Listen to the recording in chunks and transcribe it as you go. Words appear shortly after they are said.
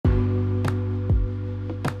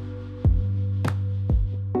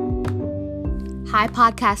Hi,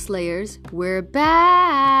 podcast slayers. We're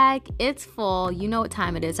back. It's fall. You know what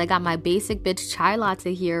time it is. I got my basic bitch chai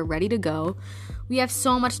latte here ready to go. We have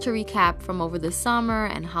so much to recap from over the summer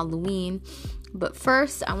and Halloween. But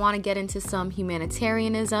first, I want to get into some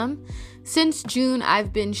humanitarianism. Since June,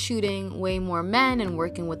 I've been shooting way more men and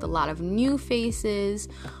working with a lot of new faces.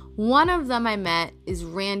 One of them I met is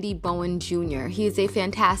Bowden Jr. He is a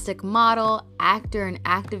fantastic model, actor, and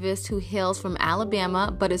activist who hails from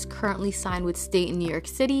Alabama but is currently signed with State in New York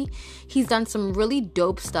City. He's done some really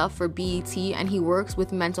dope stuff for BET, and he works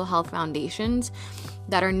with mental health foundations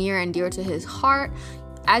that are near and dear to his heart.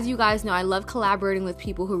 As you guys know, I love collaborating with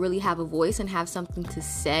people who really have a voice and have something to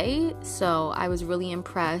say. So I was really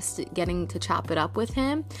impressed getting to chop it up with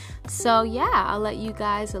him. So yeah, I'll let you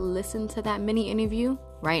guys listen to that mini interview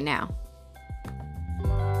right now.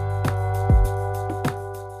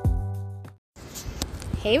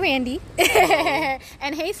 Hey, Randy.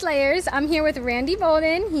 And hey, Slayers. I'm here with Randy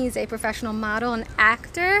Bowden. He's a professional model and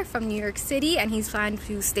actor from New York City, and he's signed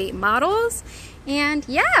to State Models. And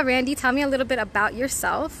yeah, Randy, tell me a little bit about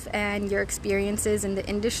yourself and your experiences in the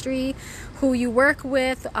industry, who you work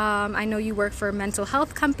with. I know you work for mental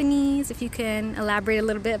health companies. If you can elaborate a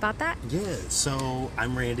little bit about that. Yeah, so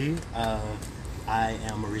I'm Randy. I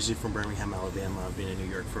am originally from Birmingham, Alabama. I've been in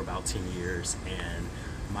New York for about 10 years, and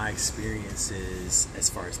my experiences as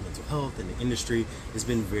far as mental health and the industry has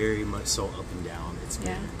been very much so up and down. It's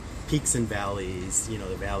been peaks and valleys, you know,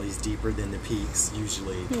 the valleys deeper than the peaks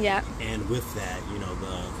usually. Yeah. And with that, you know,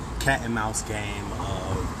 the cat and mouse game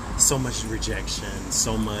of so much rejection,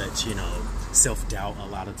 so much, you know, self-doubt a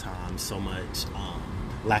lot of times, so much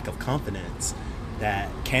lack of confidence that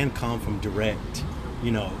can come from direct,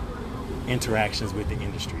 you know, interactions with the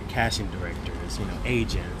industry, casting directors, you know,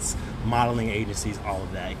 agents, modeling agencies, all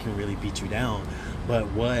of that can really beat you down. But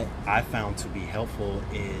what I found to be helpful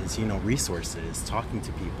is, you know, resources, talking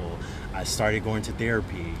to people. I started going to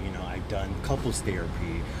therapy, you know, I've done couples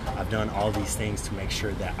therapy. I've done all these things to make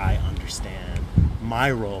sure that I understand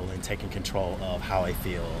my role in taking control of how I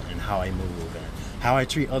feel and how I move and how I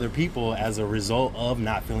treat other people as a result of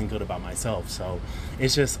not feeling good about myself. So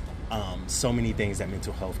it's just so many things that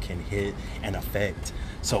mental health can hit and affect.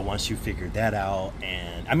 So once you figure that out,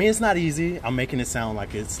 and I mean, it's not easy. I'm making it sound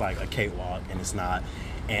like it's like a cakewalk, and it's not.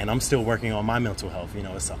 And I'm still working on my mental health. You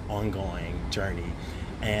know, it's an ongoing journey.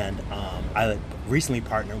 And I recently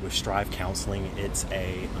partnered with Strive Counseling. It's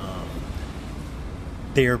a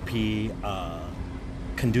therapy,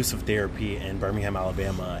 conducive therapy in Birmingham,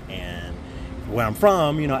 Alabama. And where I'm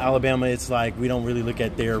from, you know, Alabama, it's like we don't really look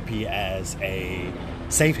at therapy as a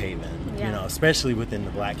safe haven, you know, especially within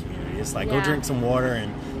the Black community. It's like, go drink some water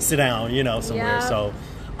and sit down, you know, somewhere. So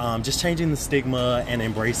just changing the stigma and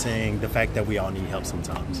embracing the fact that we all need help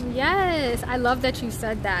sometimes. Yes, I love that you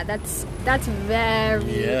said that. That's very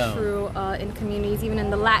true in communities, even in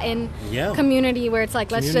the Latin community, where it's like,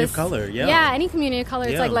 let's just color, any community of color.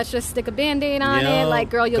 It's like, let's just stick a Band-Aid on it. Like,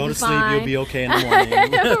 girl, you'll be fine. Go to sleep, you'll be okay in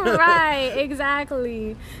the morning. Right,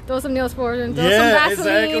 exactly. Throw some Neosporin, throw some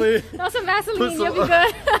Vaseline. Throw some Vaseline, you'll be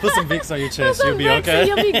good. Put some Vicks on your chest, you'll be okay.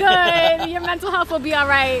 You'll be good. Your mental health will be all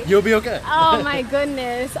right. You'll be okay. Oh my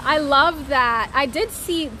goodness. I love that. I did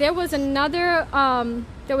see there was another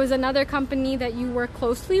company that you work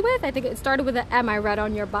closely with. I think it started with an M. I read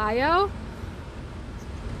on your bio.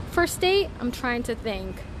 First State. I'm trying to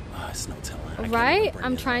think. It's no telling. Right?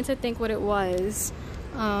 I'm trying to think what it was.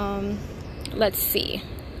 Let's see.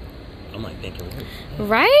 I'm like thinking.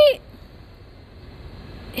 Right?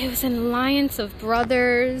 It was an Alliance of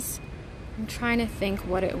Brothers. I'm trying to think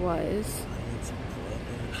what it was.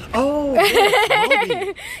 Oh,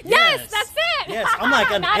 yes, yes, that's it. Yes, I'm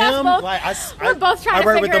like an M. We're both trying to figure it out. I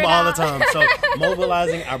work with them all the time. So,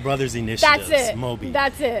 Mobilizing Our Brothers Initiatives. That's it. Moby.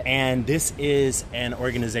 That's it. And this is an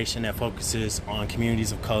organization that focuses on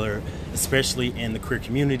communities of color, especially in the queer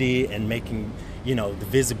community, and making, you know, the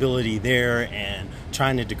visibility there and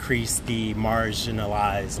trying to decrease the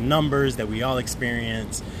marginalized numbers that we all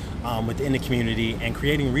experience within the community, and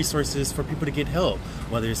creating resources for people to get help,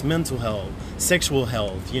 whether it's mental health, sexual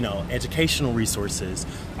health, you know, educational resources.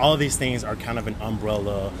 All of these things are kind of an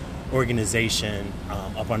umbrella organization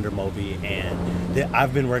up under Moby, and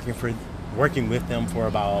I've been working with them for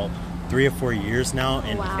about 3 or 4 years now,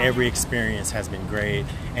 and every experience has been great.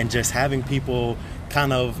 And just having people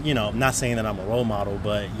kind of, you know, not saying that I'm a role model,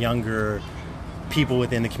 but younger people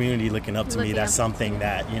within the community looking up to me, that's something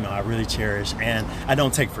that, you know, I really cherish and I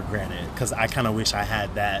don't take for granted, because I kind of wish I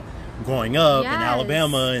had that growing up in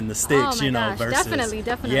Alabama in the sticks, you know, versus definitely.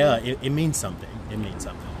 Yeah, it means something. It means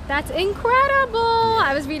something. That's incredible.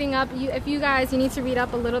 I was reading up. If you guys, you need to read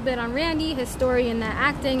up a little bit on Randy, his story in the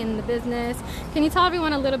acting and the business. Can you tell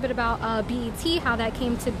everyone a little bit about BET, how that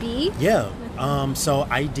came to be? Yeah. So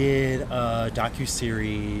I did a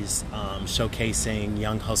docuseries showcasing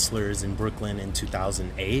young hustlers in Brooklyn in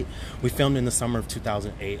 2008. We filmed in the summer of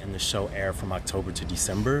 2008, and the show aired from October to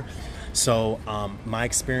December. So my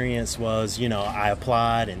experience was, I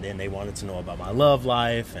applied, and then they wanted to know about my love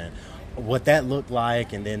life and what that looked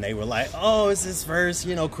like, and then they were like, oh, it's his first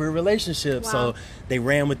career relationship. Wow. So they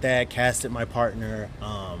ran with that, casted my partner,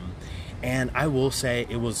 and I will say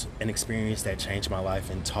it was an experience that changed my life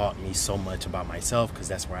and taught me so much about myself, because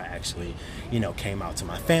that's where I actually came out to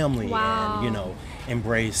my family. Wow. And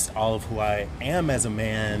embraced all of who I am as a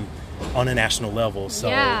man on a national level. So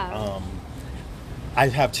yeah. I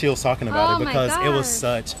have chills talking about it, because it was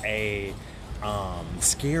gosh. such a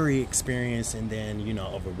scary experience, and then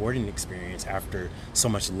a rewarding experience after so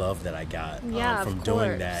much love that I got from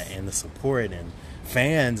doing that, and the support and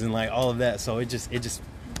fans and like all of that. So it just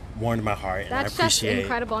warmed my heart, and That's I appreciate just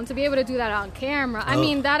incredible. And to be able to do that on camera, I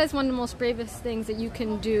mean, that is one of the most bravest things that you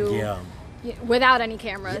can do. Without any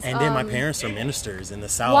cameras. And then my parents are ministers in the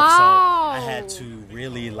South, wow. so I had to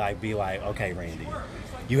really be like, okay, Randy,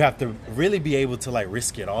 you have to really be able to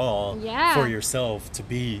risk it all for yourself to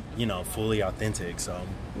be fully authentic. So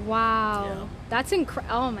wow, that's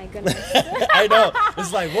incredible. Oh my goodness. I know,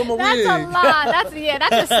 it's like, what my wig? That's a lot. That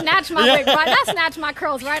just snatched my wig right, that snatched my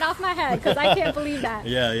curls right off my head, because I can't believe that.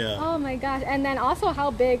 Yeah. Oh my gosh. And then also how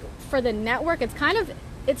big for the network, it's kind of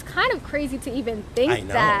crazy to even think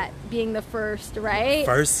that being the first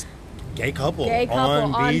gay couple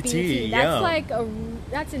on BET.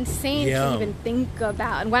 That's insane to even think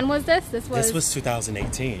about. And when was this? This was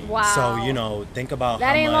 2018. Wow. So think about that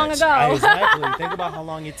how ain't much, long ago. Exactly. Think about how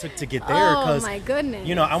long it took to get there. Oh my goodness.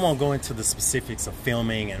 I won't go into the specifics of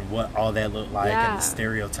filming and what all that looked like and the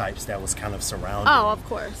stereotypes that was kind of surrounding. Oh, of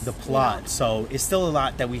course. The plot. So it's still a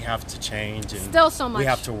lot that we have to change, and still so much we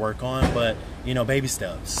have to work on. But baby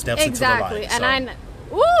steps into the life. And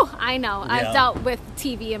I know. I've dealt with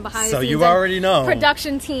TV and behind the scenes. So you already know.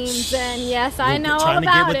 Production teams, and yes, I know all about it.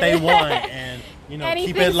 Trying to get what they want, and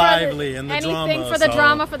keep it lively and the drama. Anything for the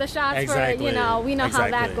drama, for the shots, exactly. we know how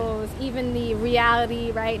that goes. Even the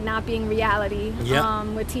reality, right, not being reality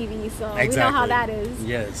with TV, so we know how that is.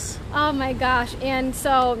 Yes. Oh my gosh. And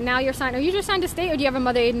so now you're signed. Are you just signed to state, or do you have a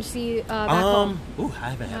mother agency back home? I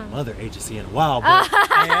haven't had a mother agency in a while, but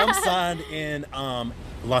I am signed in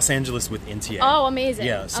Los Angeles with NTA. Oh, amazing.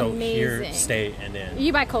 Yeah, so here, state, and then... Are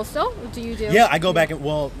you bi-coastal? Do you do? Yeah, I go back and...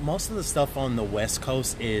 Well, most of the stuff on the West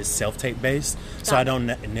Coast is self-tape based, so I don't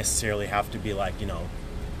necessarily have to be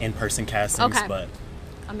in-person castings, but...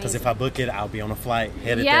 Because if I book it, I'll be on a flight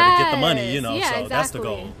headed there to get the money, so exactly. That's the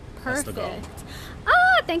goal. Perfect. That's the goal.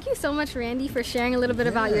 Thank you so much, Randy, for sharing a little bit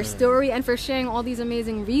about your story and for sharing all these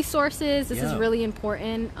amazing resources. This is really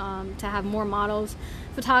important to have more models,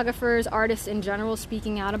 photographers, artists in general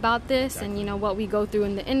speaking out about this and what we go through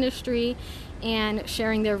in the industry and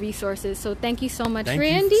sharing their resources. So thank you so much,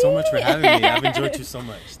 Randy. Thank you so much for having me. I've enjoyed you so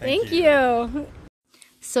much. Thank you.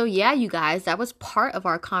 So yeah, you guys, that was part of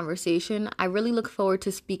our conversation. I really look forward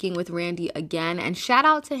to speaking with Randy again, and shout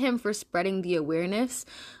out to him for spreading the awareness.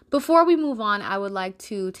 Before we move on, I would like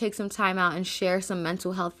to take some time out and share some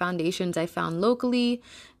mental health foundations I found locally.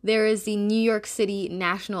 There is the New York City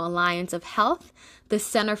National Alliance of Health, the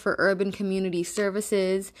Center for Urban Community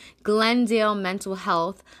Services, Glendale Mental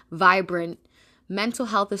Health, Vibrant, Mental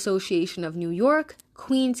Health Association of New York,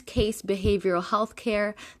 Queens Case Behavioral Health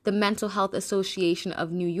Care, the Mental Health Association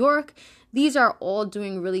of New York. These are all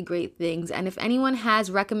doing really great things. And if anyone has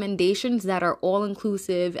recommendations that are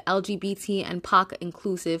all-inclusive, LGBT and POC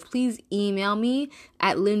inclusive, please email me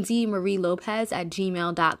at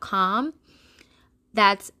lindsaymarielopez@gmail.com.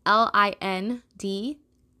 That's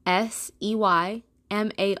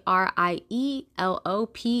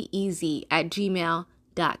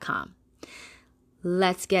LindsayMarielopez@gmail.com.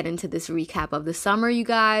 Let's get into this recap of the summer, you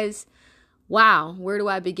guys. Wow, where do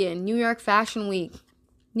I begin? New York Fashion Week.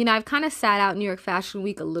 I've kind of sat out New York Fashion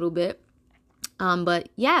Week a little bit. But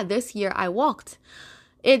yeah, this year I walked.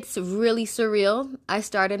 It's really surreal. I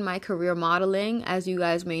started my career modeling, as you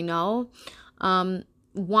guys may know.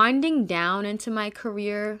 Winding down into my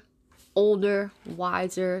career, older,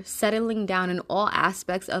 wiser, settling down in all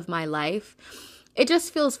aspects of my life. It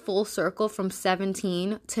just feels full circle from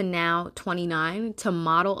 17 to now 29 to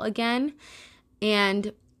model again.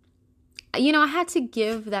 And, I had to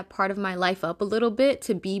give that part of my life up a little bit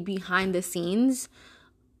to be behind the scenes.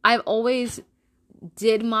 I've always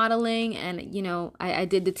did modeling and, I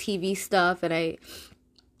did the TV stuff and I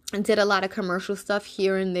and did a lot of commercial stuff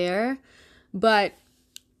here and there. But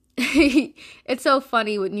it's so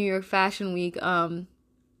funny with New York Fashion Week. I've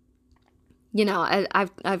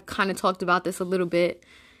kind of talked about this a little bit,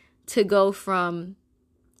 to go from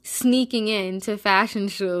sneaking into fashion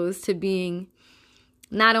shows to being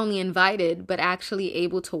not only invited, but actually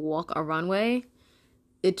able to walk a runway.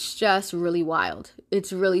 It's just really wild.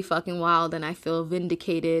 It's really fucking wild, and I feel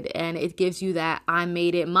vindicated, and it gives you that I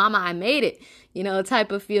made it, mama, I made it,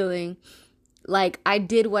 type of feeling. Like, I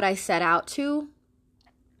did what I set out to,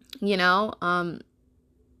 Yeah,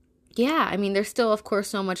 I mean, there's still, of course,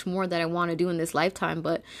 so much more that I want to do in this lifetime,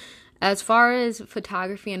 but as far as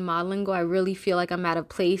photography and modeling go, I really feel like I'm at a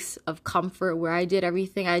place of comfort where I did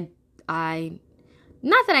everything I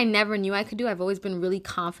not that I never knew I could do. I've always been really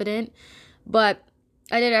confident, but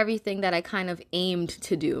I did everything that I kind of aimed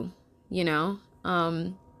to do,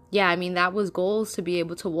 Yeah, I mean, that was goals, to be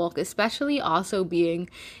able to walk, especially also being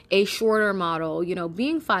a shorter model,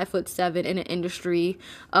 being 5'7" in an industry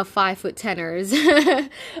of 5'10"ers.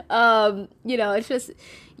 It's just,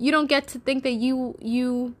 you don't get to think that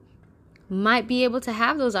you might be able to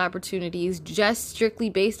have those opportunities just strictly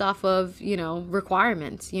based off of,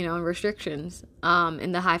 requirements, and restrictions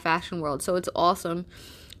in the high fashion world. So it's awesome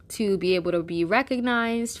to be able to be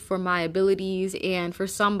recognized for my abilities, and for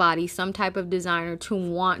some type of designer to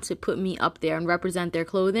want to put me up there and represent their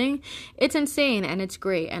clothing. It's insane, and it's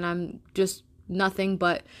great, and I'm just nothing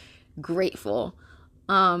but grateful.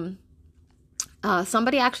 Somebody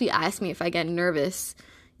actually asked me if I get nervous.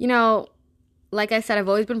 Like I said, I've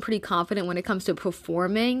always been pretty confident when it comes to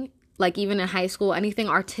performing. Like, even in high school, anything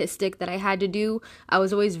artistic that I had to do, I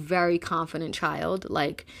was always very confident child.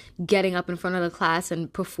 Like, getting up in front of the class and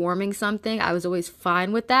performing something, I was always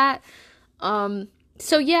fine with that.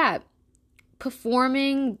 So yeah,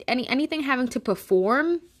 performing, anything having to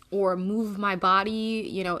perform or move my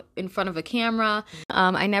body, in front of a camera.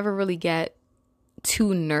 I never really get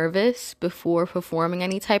too nervous before performing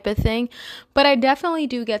any type of thing, but I definitely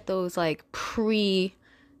do get those like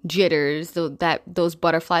jitters, those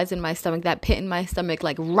butterflies in my stomach, that pit in my stomach,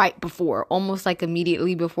 like right before, almost like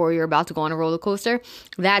immediately before you're about to go on a roller coaster.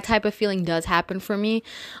 That type of feeling does happen for me,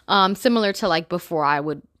 similar to like before I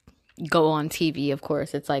would go on TV. Of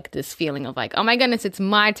course, it's like this feeling of like, oh my goodness, it's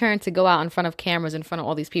my turn to go out in front of cameras, in front of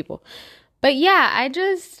all these people. But yeah, I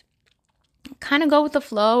just kind of go with the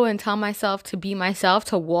flow and tell myself to be myself,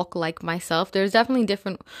 to walk like myself. There's definitely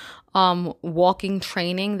different walking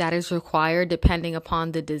training that is required depending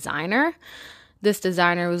upon the designer. This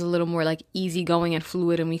designer was a little more like easygoing and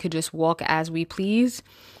fluid, and we could just walk as we please.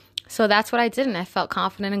 So that's what I did, and I felt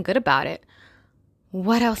confident and good about it.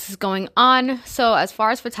 What else is going on? So as far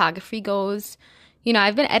as photography goes,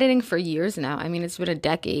 I've been editing for years now. I mean, it's been a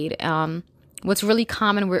decade. What's really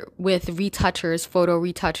common with retouchers, photo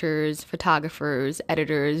retouchers, photographers,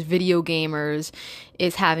 editors, video gamers,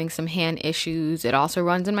 is having some hand issues. It also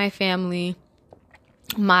runs in my family.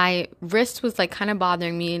 My wrist was like kind of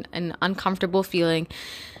bothering me, an uncomfortable feeling.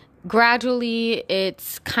 Gradually,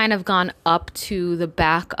 it's kind of gone up to the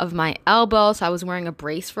back of my elbow. So I was wearing a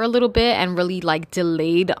brace for a little bit and really like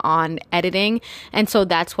delayed on editing. And so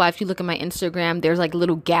that's why if you look at my Instagram, there's like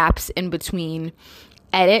little gaps in between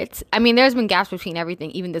edits. I mean, there's been gaps between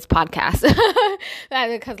everything, even this podcast,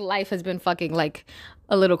 because life has been fucking like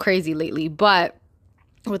a little crazy lately, but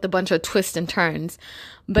with a bunch of twists and turns.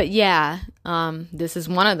 But yeah, this is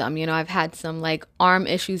one of them. I've had some like arm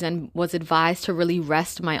issues and was advised to really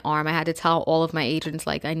rest my arm. I had to tell all of my agents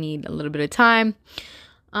like I need a little bit of time.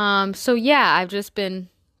 So yeah, I've just been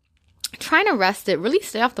trying to rest it, really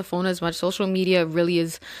stay off the phone as much. Social media really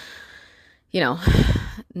is,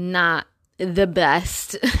 not the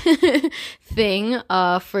best thing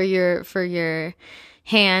for your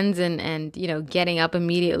hands and getting up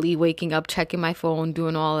immediately, waking up, checking my phone,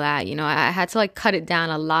 doing all that. I had to like cut it down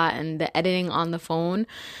a lot, and the editing on the phone,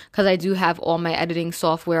 because I do have all my editing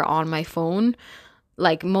software on my phone.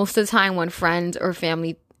 Like, most of the time when friends or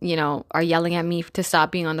family are yelling at me to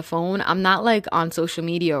stop being on the phone, I'm not like on social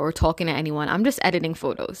media or talking to anyone. I'm just editing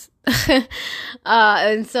photos.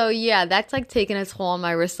 And so, yeah, that's like taking its toll on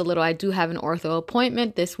my wrist a little. I do have an ortho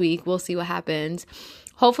appointment this week. We'll see what happens.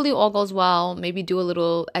 Hopefully all goes well. Maybe do a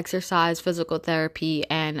little exercise, physical therapy,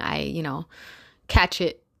 and I, catch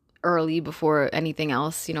it early before anything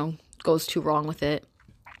else, goes too wrong with it.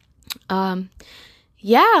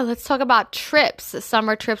 Yeah, let's talk about trips,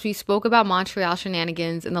 summer trips. We spoke about Montreal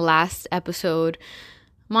shenanigans in the last episode.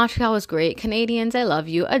 Montreal was great. Canadians, I love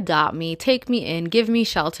you. Adopt me. Take me in. Give me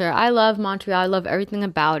shelter. I love Montreal. I love everything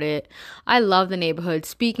about it. I love the neighborhood.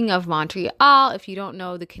 Speaking of Montreal, if you don't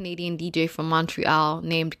know the Canadian DJ from Montreal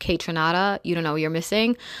named K Tronada, you don't know what you're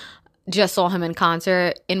missing. Just saw him in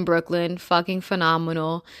concert in Brooklyn. Fucking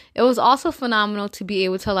phenomenal. It was also phenomenal to be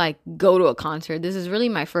able to like go to a concert. This is really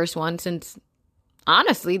my first one since,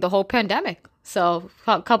 honestly, the whole pandemic. So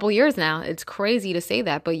a couple years now. It's crazy to say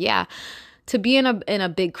that, but yeah. To be in a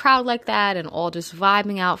big crowd like that and all just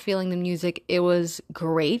vibing out, feeling the music, it was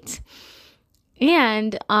great.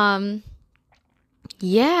 And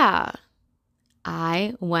yeah,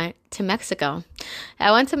 I went to Mexico.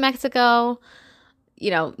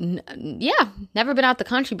 You know, never been out the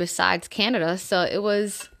country besides Canada, so it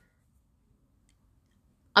was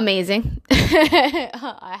amazing.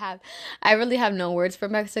 I really have no words for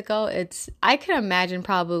Mexico. I can imagine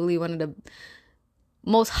probably one of the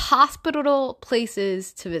most hospitable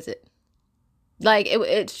places to visit. Like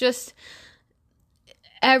it's just,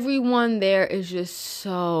 everyone there is just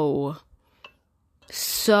so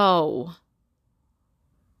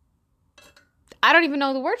I don't even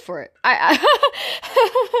know the word for it. I'm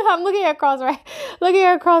looking across right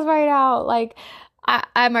now. Like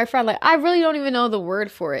my friend, like I really don't even know the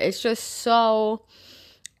word for it. It's just so,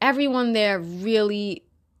 everyone there really,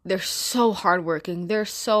 they're so hardworking. They're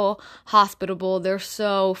so hospitable. They're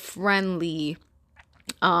so friendly.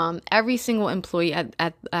 Every single employee at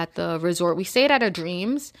the resort, we stayed at a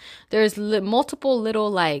Dreams. There's multiple little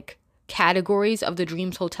like categories of the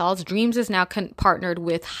Dreams hotels. Dreams is now partnered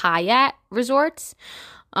with Hyatt Resorts.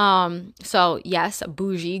 So yes,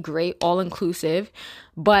 bougie, great, all inclusive,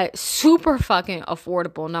 but super fucking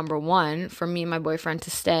affordable. Number one, for me and my boyfriend to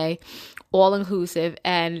stay, all inclusive.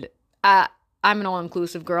 And I'm an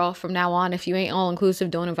all-inclusive girl from now on. If you ain't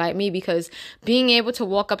all-inclusive, don't invite me, because being able to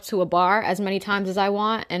walk up to a bar as many times as I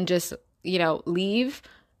want and just, you know, leave,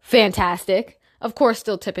 fantastic. Of course,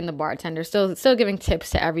 still tipping the bartender, still giving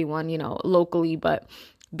tips to everyone, you know, locally, but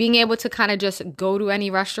being able to kind of just go to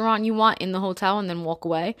any restaurant you want in the hotel and then walk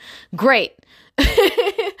away, great.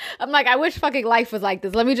 I'm like, I wish fucking life was like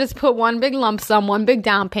this. Let me just put one big lump sum, one big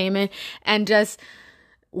down payment, and just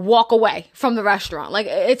walk away from the restaurant. Like,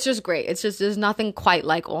 it's just great. It's just, there's nothing quite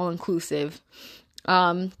like all inclusive.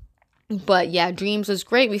 But yeah, Dreams was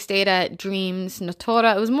great. We stayed at Dreams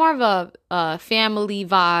Natura. It was more of a family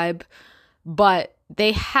vibe, but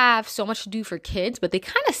they have so much to do for kids, but they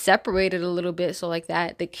kind of separated a little bit. So like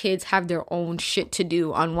that, the kids have their own shit to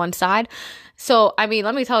do on one side. So, I mean,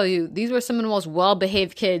 let me tell you, these were some of the most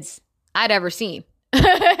well-behaved kids I'd ever seen.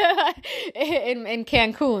 in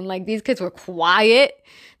Cancun. Like, these kids were quiet.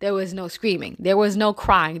 There was no screaming, there was no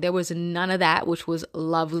crying, there was none of that, which was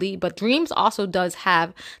lovely. But Dreams also does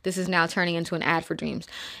have, this is now turning into an ad for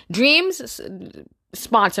Dreams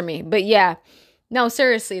sponsor me, but yeah, no,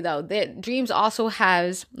 seriously though, Dreams also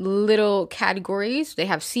has little categories. They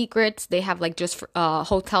have secrets. They have like just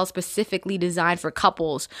hotels specifically designed for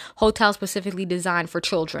couples, hotels specifically designed for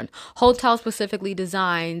children, hotels specifically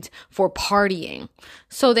designed for partying.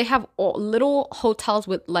 So they have little hotels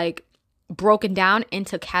with like broken down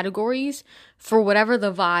into categories for whatever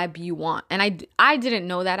the vibe you want. And I didn't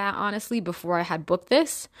know that, honestly, before I had booked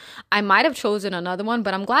this. I might have chosen another one,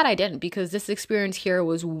 but I'm glad I didn't, because this experience here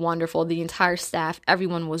was wonderful. The entire staff,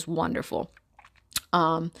 everyone was wonderful.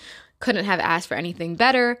 Couldn't have asked for anything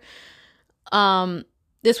better.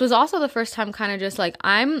 This was also the first time kind of just like,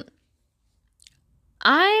 I'm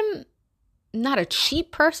not a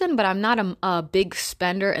cheap person, but I'm not a big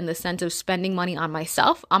spender in the sense of spending money on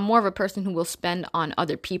myself. I'm more of a person who will spend on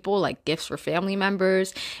other people, like gifts for family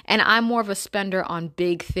members. And I'm more of a spender on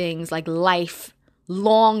big things, like life,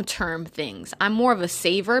 long-term things. I'm more of a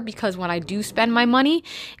saver, because when I do spend my money,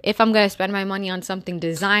 if I'm going to spend my money on something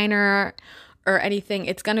designer or anything,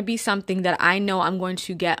 it's going to be something that I know I'm going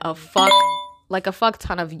to get a fuck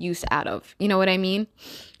ton of use out of. You know what I mean?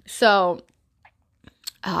 So,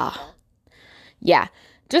 yeah,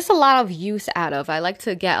 just a lot of use out of. I like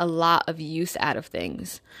to get a lot of use out of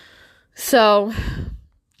things. So,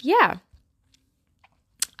 yeah.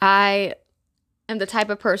 I am the type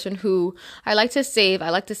of person who I like to save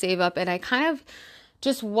up, and I kind of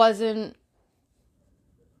just wasn't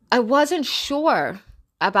sure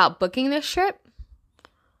about booking this trip,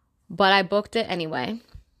 but I booked it anyway.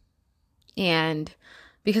 And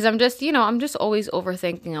because I'm just always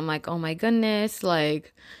overthinking. I'm like, oh my goodness,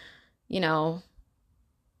 like, you know,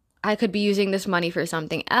 I could be using this money for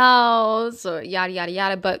something else, or yada, yada,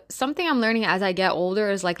 yada. But something I'm learning as I get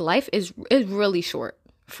older is like, life is really short,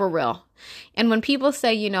 for real. And when people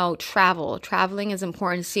say, you know, traveling is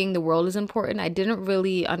important, seeing the world is important, I didn't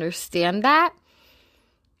really understand that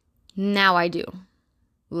Now I do.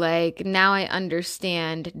 Like, now I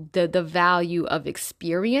understand the value of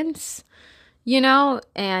experience,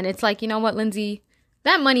 and it's like, you know what, Lindsay,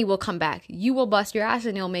 that money will come back. You will bust your ass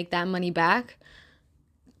and you'll make that money back.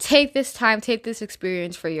 Take this time, take this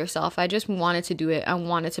experience for yourself. I just wanted to do it. I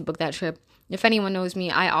wanted to book that trip. If anyone knows me,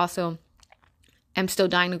 I also am still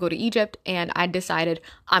dying to go to Egypt, and I decided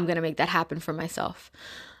I'm going to make that happen for myself.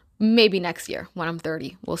 Maybe next year when I'm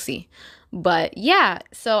 30, we'll see. But yeah,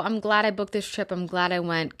 so I'm glad I booked this trip. I'm glad I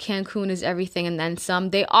went. Cancun is everything and then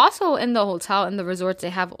some. They also, in the hotel, in the resorts, they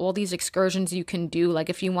have all these excursions you can do. Like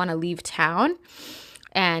if you want to leave town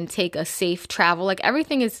and take a safe travel, like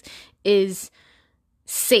everything is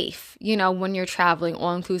safe, when you're traveling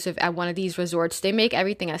all inclusive at one of these resorts. They make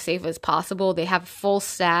everything as safe as possible. They have full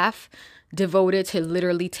staff devoted to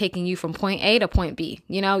literally taking you from point A to point B.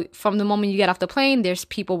 From the moment you get off the plane, there's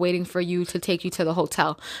people waiting for you to take you to the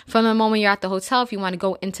hotel. From the moment you're at the hotel, if you want to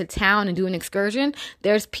go into town and do an excursion,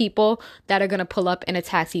 there's people that are going to pull up in a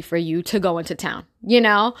taxi for you to go into town,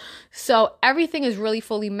 So everything is really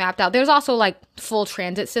fully mapped out. There's also like full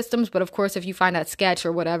transit systems, but of course, if you find that sketch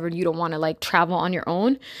or whatever, you don't want to like travel on your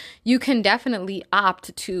own, you can definitely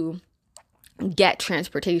opt to get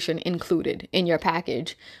transportation included in your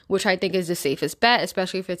package, which I think is the safest bet,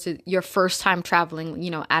 especially if it's your first time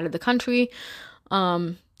traveling, out of the country.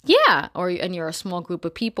 And you're a small group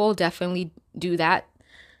of people, definitely do that.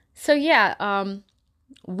 So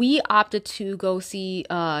we opted to go see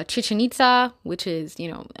Chichen Itza, which is,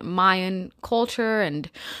 Mayan culture, and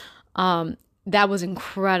that was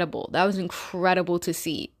incredible. That was incredible to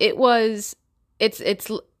see. It's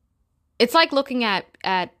like looking at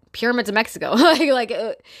pyramids of Mexico.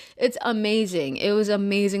 It's amazing. It was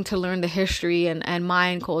amazing to learn the history and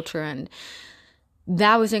Mayan culture, and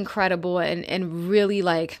that was incredible. And really,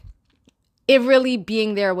 like, it really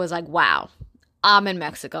being there was like, wow, I'm in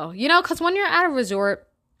Mexico, because when you're at a resort,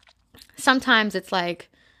 sometimes it's like,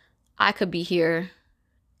 I could be here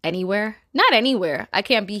anywhere. Not anywhere. I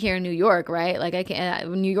can't be here in New York, right? Like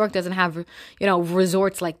New York doesn't have,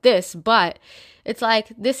 resorts like this, but it's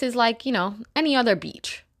like, this is like, any other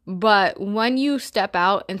beach. But when you step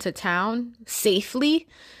out into town safely,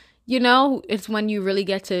 it's when you really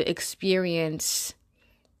get to experience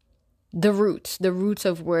the roots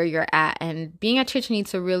of where you're at. And being at Chichen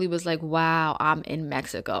Itza really was like, wow, I'm in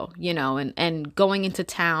Mexico, and going into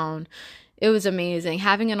town, it was amazing.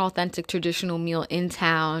 Having an authentic traditional meal in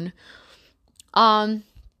town. And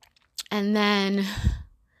then,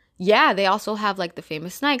 they also have like the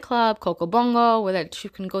famous nightclub, Coco Bongo, where that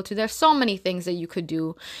you can go to. There's so many things that you could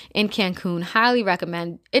do in Cancun. Highly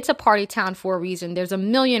recommend. It's a party town for a reason. There's a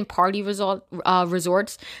million party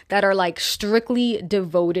resorts that are like strictly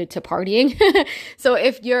devoted to partying. So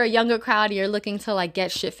if you're a younger crowd and you're looking to like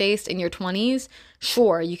get shit-faced in your 20s,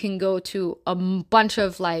 sure, you can go to a bunch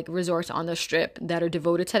of like resorts on the strip that are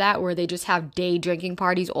devoted to that, where they just have day drinking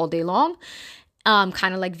parties all day long.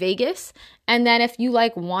 Kind of like Vegas. And then if you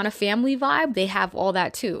like want a family vibe, they have all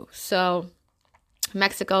that too. So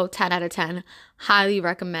Mexico, 10 out of 10. Highly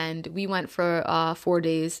recommend. We went for 4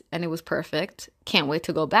 days and it was perfect. Can't wait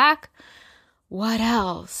to go back. What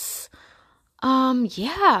else?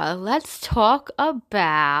 Let's talk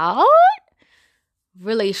about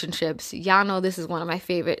relationships. Y'all know this is one of my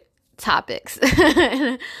favorite topics.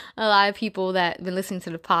 A lot of people that have been listening to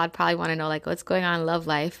the pod probably want to know like what's going on in love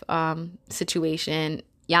life situation.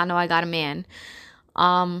 Y'all know I got a man.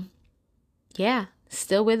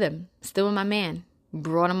 Still with him, still with my man.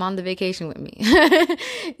 Brought him on the vacation with me.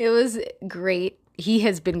 It was great. He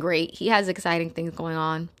has been great. He has exciting things going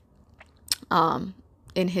on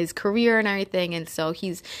in his career and everything, and so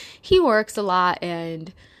he works a lot,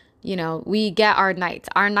 and we get our nights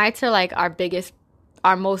are like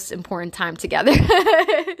our most important time together.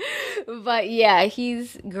 But yeah,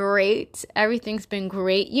 he's great. Everything's been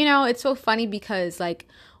great. It's so funny because like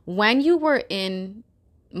when you were in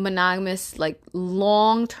monogamous, like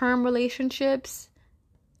long-term relationships,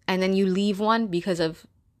 and then you leave one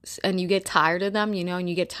and you get tired of them, and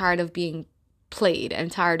you get tired of being played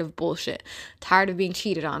and tired of bullshit, tired of being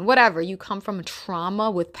cheated on, whatever. You come from a trauma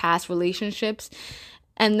with past relationships,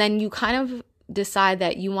 and then you kind of decide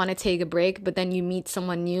that you want to take a break, but then you meet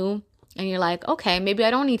someone new and you're like, okay, maybe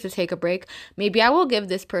I don't need to take a break. Maybe I will give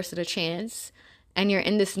this person a chance. And you're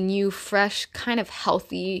in this new, fresh, kind of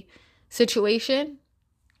healthy situation.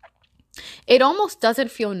 It almost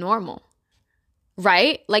doesn't feel normal,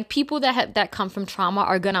 right? Like people that come from trauma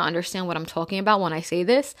are going to understand what I'm talking about when I say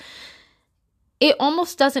this. It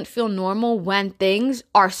almost doesn't feel normal when things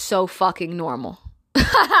are so fucking normal.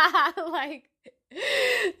 Like,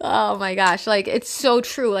 Oh my gosh, like it's so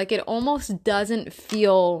true. Like it almost doesn't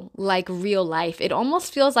feel like real life. It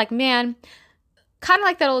almost feels like, man, kind of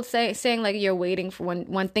like that old saying like you're waiting for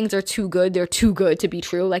when things are too good, they're too good to be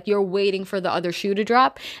true. Like you're waiting for the other shoe to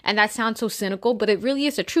drop. And that sounds so cynical, but it really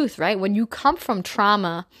is the truth, right? When you come from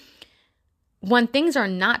trauma, when things are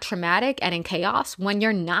not traumatic and in chaos, when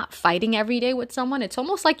you're not fighting every day with someone, it's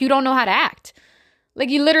almost like you don't know how to act. Like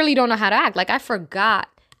you literally don't know how to act. Like I forgot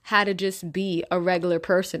how to just be a regular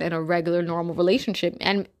person in a regular normal relationship,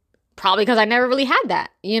 and probably because I never really had that,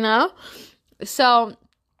 So,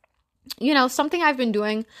 something I've been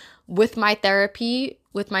doing with my therapy,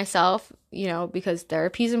 with myself, because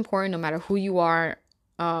therapy is important no matter who you are.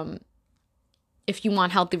 If you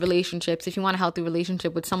want healthy relationships, if you want a healthy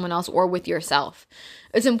relationship with someone else or with yourself,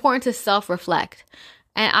 it's important to self-reflect.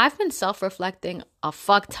 And I've been self-reflecting a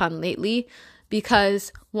fuck ton lately,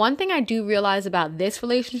 because one thing I do realize about this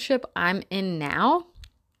relationship I'm in now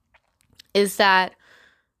is that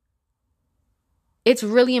it's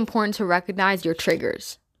really important to recognize your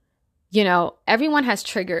triggers. Everyone has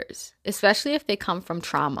triggers, especially if they come from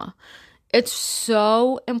trauma. It's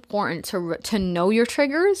so important to know your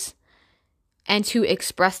triggers and to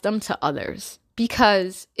express them to others.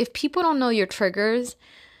 Because if people don't know your triggers,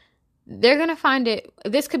 they're going to find it,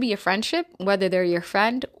 this could be a friendship, whether they're your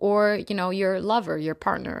friend or, your lover, your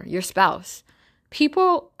partner, your spouse.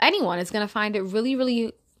 Anyone is going to find it really,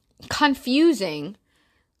 really confusing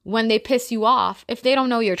when they piss you off if they don't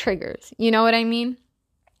know your triggers. You know what I mean?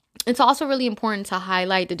 It's also really important to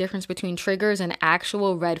highlight the difference between triggers and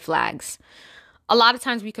actual red flags. A lot of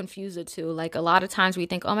times we confuse the two. Like a lot of times we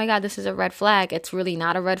think, oh my God, this is a red flag. It's really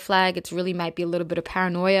not a red flag. It's really might be a little bit of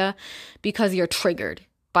paranoia because you're triggered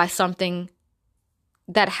by something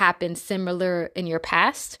that happened similar in your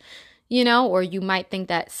past, or you might think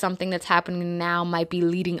that something that's happening now might be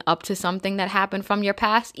leading up to something that happened from your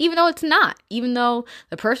past, even though it's not, even though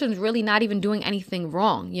the person's really not even doing anything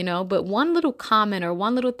wrong, but one little comment or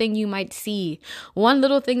one little thing you might see, one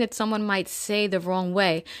little thing that someone might say the wrong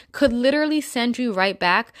way could literally send you right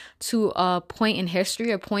back to a point in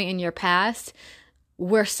history, a point in your past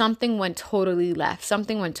where something went totally left,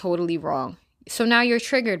 something went totally wrong. So now you're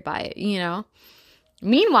triggered by it,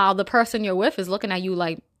 Meanwhile, the person you're with is looking at you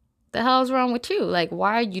like, the hell is wrong with you? Like,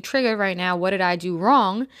 why are you triggered right now? What did I do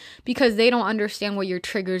wrong? Because they don't understand what your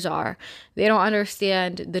triggers are. They don't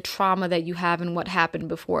understand the trauma that you have and what happened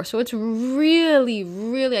before. So it's really,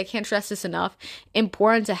 really, I can't stress this enough,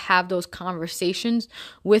 important to have those conversations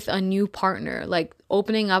with a new partner. Like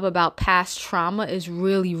opening up about past trauma is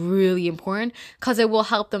really, really important because it will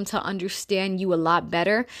help them to understand you a lot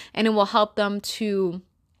better, and it will help them to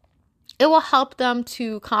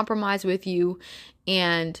compromise with you,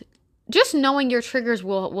 and just knowing your triggers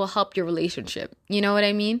will help your relationship. You know what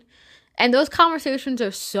I mean? And those conversations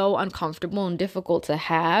are so uncomfortable and difficult to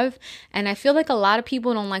have. And I feel like a lot of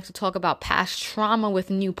people don't like to talk about past trauma with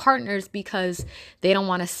new partners because they don't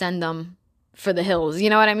want to send them for the hills. You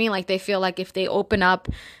know what I mean? Like they feel like if they open up,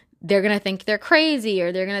 they're going to think they're crazy,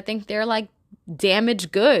 or they're going to think they're like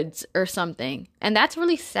damaged goods or something. And that's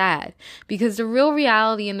really sad, because the real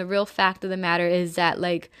reality and the real fact of the matter is that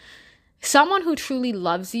like someone who truly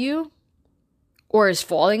loves you, or is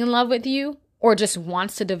falling in love with you, or just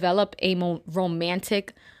wants to develop a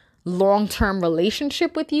romantic long-term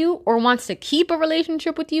relationship with you, or wants to keep a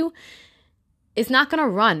relationship with you, is not going to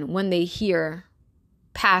run when they hear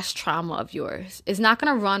past trauma of yours. Is not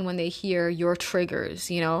going to run when they hear your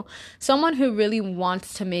triggers, Someone who really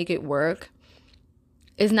wants to make it work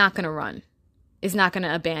is not going to run, is not going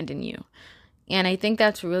to abandon you. And I think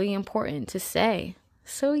that's really important to say.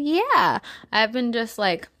 So yeah, I've been just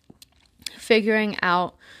like figuring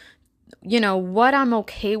out, what I'm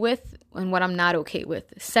okay with and what I'm not okay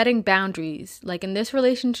with. Setting boundaries. Like in this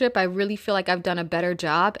relationship, I really feel like I've done a better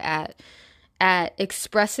job at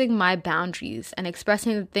expressing my boundaries and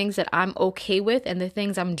expressing the things that I'm okay with and the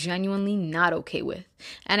things I'm genuinely not okay with.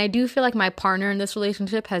 And I do feel like my partner in this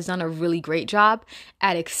relationship has done a really great job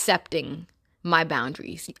at accepting my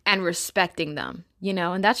boundaries and respecting them,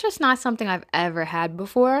 and that's just not something I've ever had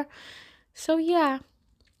before. So yeah,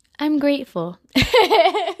 I'm grateful.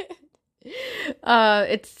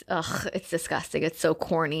 It's disgusting. It's so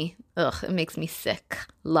corny. It makes me sick.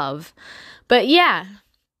 Love. But yeah,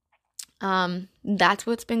 that's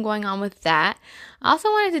what's been going on with that. I also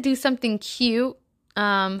wanted to do something cute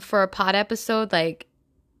for a pod episode. Like,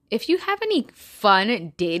 if you have any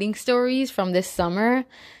fun dating stories from this summer,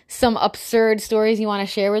 some absurd stories you want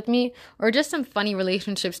to share with me, or just some funny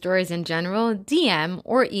relationship stories in general, DM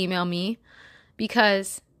or email me,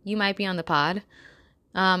 because you might be on the pod.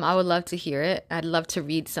 I would love to hear it. I'd love to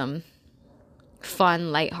read some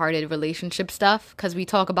fun, lighthearted relationship stuff, because we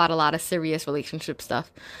talk about a lot of serious relationship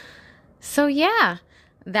stuff. So yeah,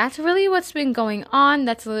 that's really what's been going on.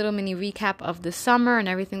 That's a little mini recap of the summer and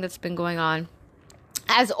everything that's been going on.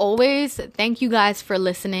 As always, thank you guys for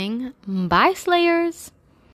listening. Bye, Slayers.